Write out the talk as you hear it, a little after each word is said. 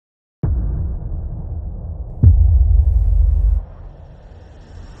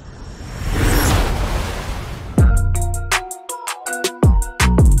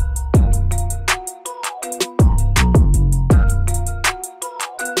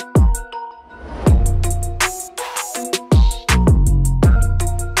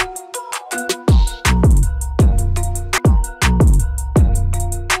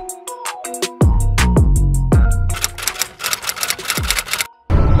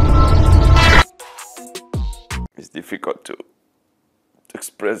difficult to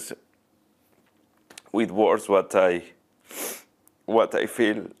express with words what I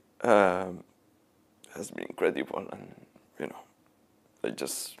feel. Has been incredible, and I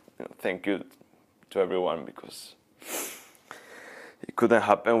just thank you to everyone, because it couldn't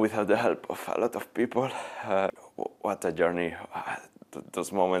happen without the help of a lot of people. What a journey!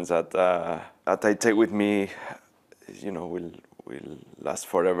 Those moments that I take with me, will last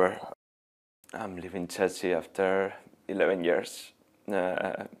forever. I'm leaving Chelsea after 11 years.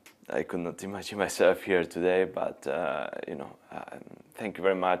 I could not imagine myself here today, but thank you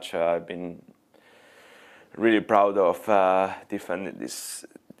very much. I've been really proud of defending this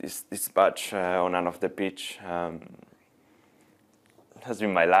badge on and off the pitch. It has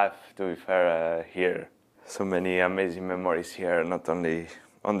been my life, to be fair, here. So many amazing memories here, not only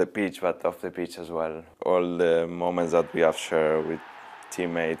on the pitch, but off the pitch as well. All the moments that we have shared with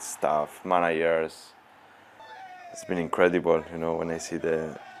teammates, staff, managers. It's been incredible, when I see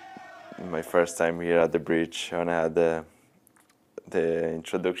my first time here at the bridge, when I had the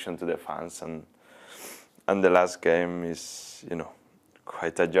introduction to the fans, and the last game is,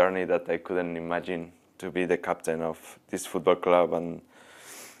 quite a journey that I couldn't imagine, to be the captain of this football club, and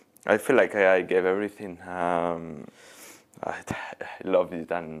I feel like I gave everything. I loved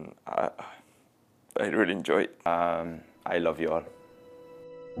it, and I really enjoyed it. I love you all.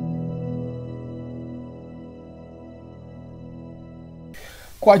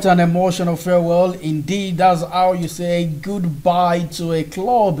 Quite an emotional farewell indeed. That's how you say goodbye to a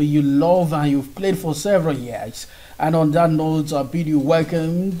club you love and you've played for several years. And on that note, I bid you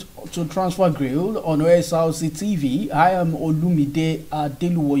welcome to Transfer Grill on Osrc TV. I am Olumide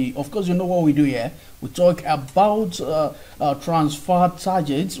Adeluwoye. Of course, you know what we do here. We talk about transfer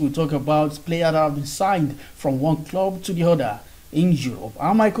targets. We talk about players that have been signed from one club to the other in Europe.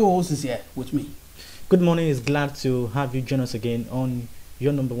 And my co-host is here with me. Good morning. It's glad to have you join us again on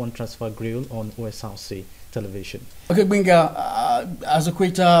your #1 transfer grill on Osrc television. Okay, Binga, as a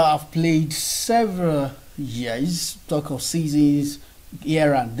creator, I've played several years, talk of seasons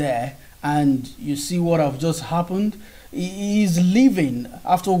here and there, and you see what have just happened. He's leaving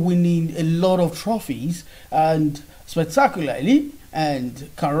after winning a lot of trophies, and spectacularly, and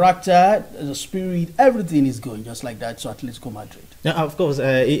character, the spirit, everything is going just like that to Atletico Madrid. Yeah, of course,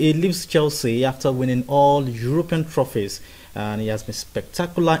 he leaves Chelsea after winning all European trophies, and he has been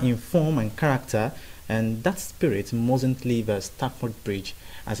spectacular in form and character, and that spirit mustn't leave Stamford Bridge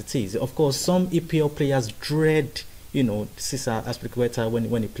as it is. Of course, some EPL players dread, Cesar Azpilicueta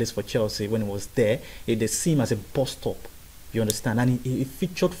when he plays for Chelsea. When he was there, they see him as a bus stop, you understand, and he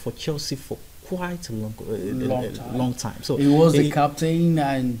featured for Chelsea for quite a long time. So he was the captain,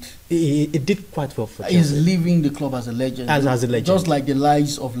 and he did quite well for Chelsea. He's leaving the club as a legend. As a legend. Just like the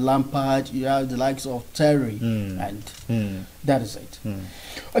likes of Lampard, you have the likes of Terry, and that is it.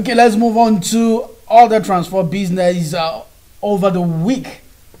 Okay, let's move on to other transfer business. Over the week,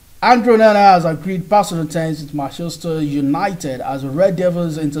 Andrew Onana has agreed personal terms with Manchester United as Red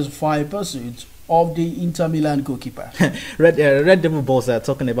Devils intensify pursuit of the Inter Milan goalkeeper. Red Devil Boss are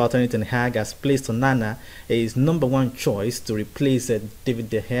talking about Erik ten Hag has placed Onana his #1 choice to replace David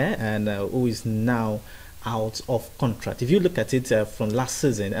De Gea, and who is now out of contract. If you look at it from last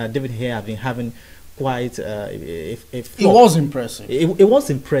season, David De Gea have been having quite a flop. It was impressive. It was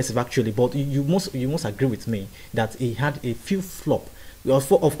impressive actually, but you must agree with me that he had a few flop. Of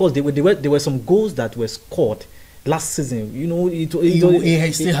course, there were some goals that were scored last season. He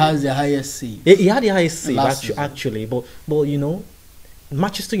still has the highest C. He had the highest C actually, but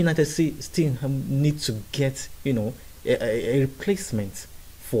Manchester United still need to get a replacement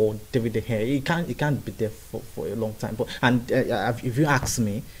for David De Gea. He can't be there for a long time. But if you ask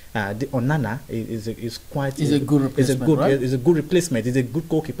me, Onana is a good replacement. Is a good replacement. He's a good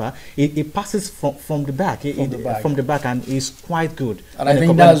goalkeeper. He passes from the back. From the back, and he's quite good. And I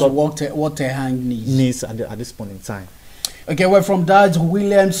think that's what Ten Hag needs at this point in time. Okay, well, from that,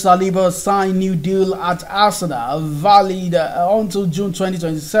 William Saliba signed new deal at Arsenal, valid until June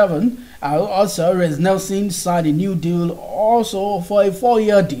 2027. Also, Reiss Nelson signed a new deal also for a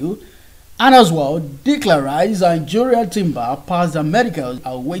 4-year deal. And as well, Declan Rice and Juriel Timber passed the medicals,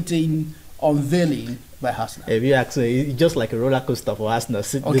 awaiting unveiling by Arsenal. If you actually, it's just like a roller coaster for Arsenal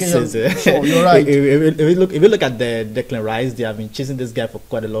this season. Sure, you're right. If you look at the Declan Rice, they have been chasing this guy for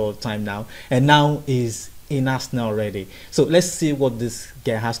quite a lot of time now, and now he's in Arsenal already. So let's see what this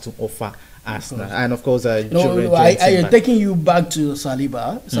guy has to offer Arsenal. And of course, I taking you back to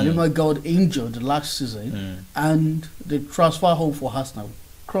Saliba. Saliba got injured last season, and the transfer hope for Arsenal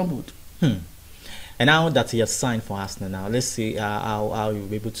crumbled. And now that he has signed for Arsenal, now let's see how he will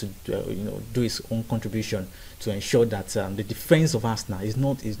be able to do his own contribution to ensure that the defense of Arsenal is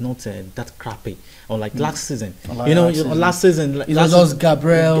not that crappy. Unlike last season, last season it was just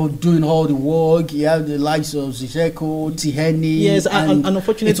Gabriel doing all the work. You have the likes of Zicheko, Tiheni. Yes, and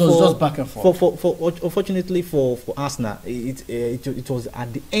unfortunately, it was just back and forth. Unfortunately for Arsenal, it was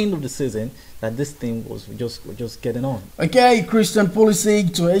at the end of the season that this thing was just getting on. Okay, Christian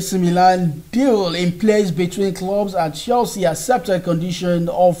Pulisic to AC Milan deal in place between clubs at Chelsea accepted condition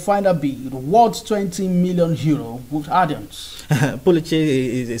of final bid worth €20 million with add-ons. Pulisic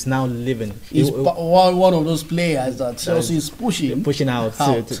is now living. He's one of those players that Chelsea is pushing out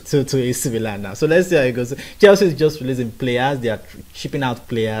to AC Milan now. So let's see how it goes. Chelsea is just releasing players. They are shipping out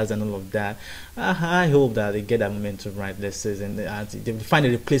players and all of that. I hope that they get that momentum right this season. They find a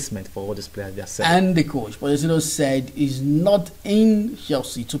replacement for all these players they are selling. And the coach, Pochettino, said is not in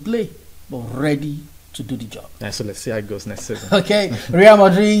Chelsea to play, but ready to do the job. So let's see how it goes next season. Okay, Real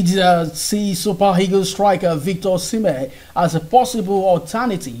Madrid see Super Eagles striker Victor Osimhen as a possible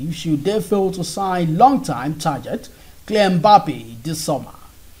alternative should they fail to sign long-time target Kylian Mbappe this summer.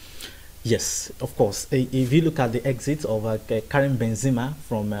 Yes, of course. If you look at the exit of Karim Benzema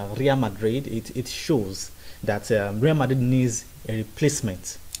from Real Madrid, it shows that Real Madrid needs a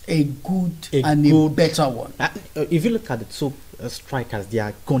replacement. A better one. If you look at the two strikers they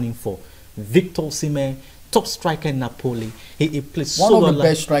are gunning for, Victor Osimhen, top striker in Napoli. He played one of the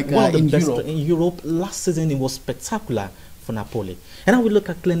best strikers in Europe. Last season, it was spectacular for Napoli. And now we look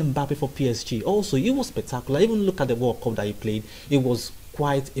at Kylian Mbappe for PSG. Also, he was spectacular. Even look at the World Cup that he played. It was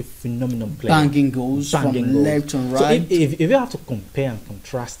quite a phenomenal player. Banging goals from left and right. So if you have to compare and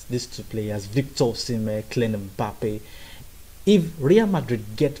contrast these two players, Victor Osimhen, Kylian Mbappe, if Real Madrid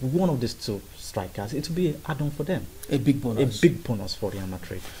get one of these two strikers, it will be an add-on for them. A big bonus. A big bonus for Real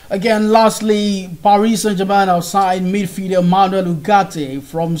Madrid. Again, lastly, Paris Saint-Germain outside midfielder Manuel Ugarte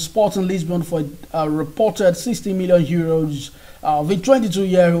from Sporting Lisbon for a reported €60 million. The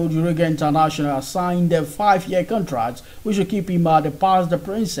 22-year-old Uruguayan international signed a 5-year contract, which will keep him at the Paris de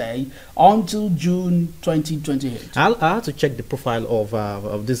Prince until June 2028. I have to check the profile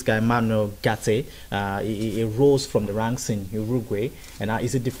of this guy, Manuel Ugarte. He rose from the ranks in Uruguay, and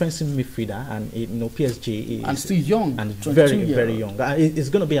he's a defensive midfielder, and PSG is and still young, and very young. It's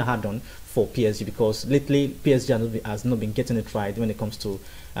going to be a hard-on for PSG because lately PSG has not been getting it right when it comes to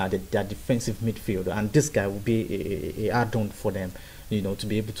their defensive midfield, and this guy will be a add-on for them, to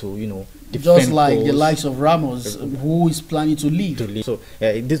be able to defend just like goals. The likes of Ramos, who is planning to leave. So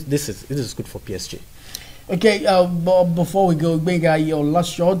this is good for PSG. Okay, but before we go, Benga, your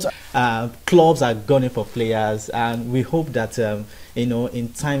last shot. Clubs are gunning for players, and we hope that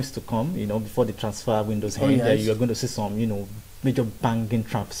in times to come, before the transfer windows end, you are going to see some major banging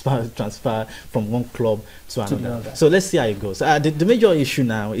transfer from one club to another. So let's see how it goes. The major issue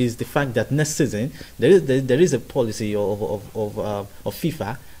now is the fact that next season there is a policy of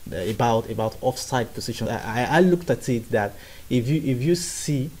FIFA about offside position. I looked at it that if you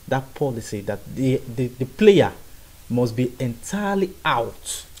see that policy that the player must be entirely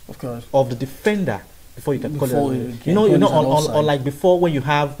out of the defender before you can call it. Or like before when you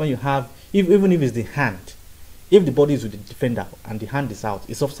have even if it's the hand. If the body is with the defender and the hand is out,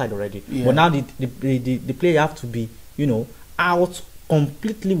 it's offside already. Yeah. But now the player have to be, out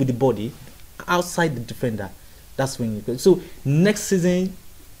completely with the body, outside the defender. That's when you go. So next season,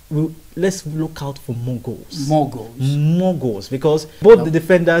 let's look out for more goals. More goals, because both the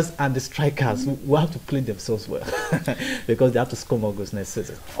defenders and the strikers will have to play themselves well because they have to score more goals next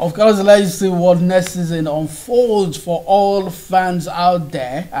season. Of course, let's see what next season unfolds for all fans out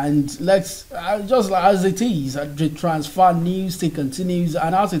there, and let's just as it is, the transfer news still continues,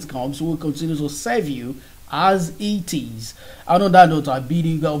 and as it comes, we'll continue to serve you as it is. And on that note, I bid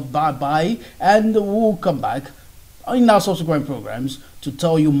you go bye-bye, and we'll come back in our subsequent programs to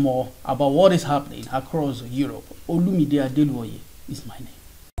tell you more about what is happening across Europe. Olumide Adeluoye is my name.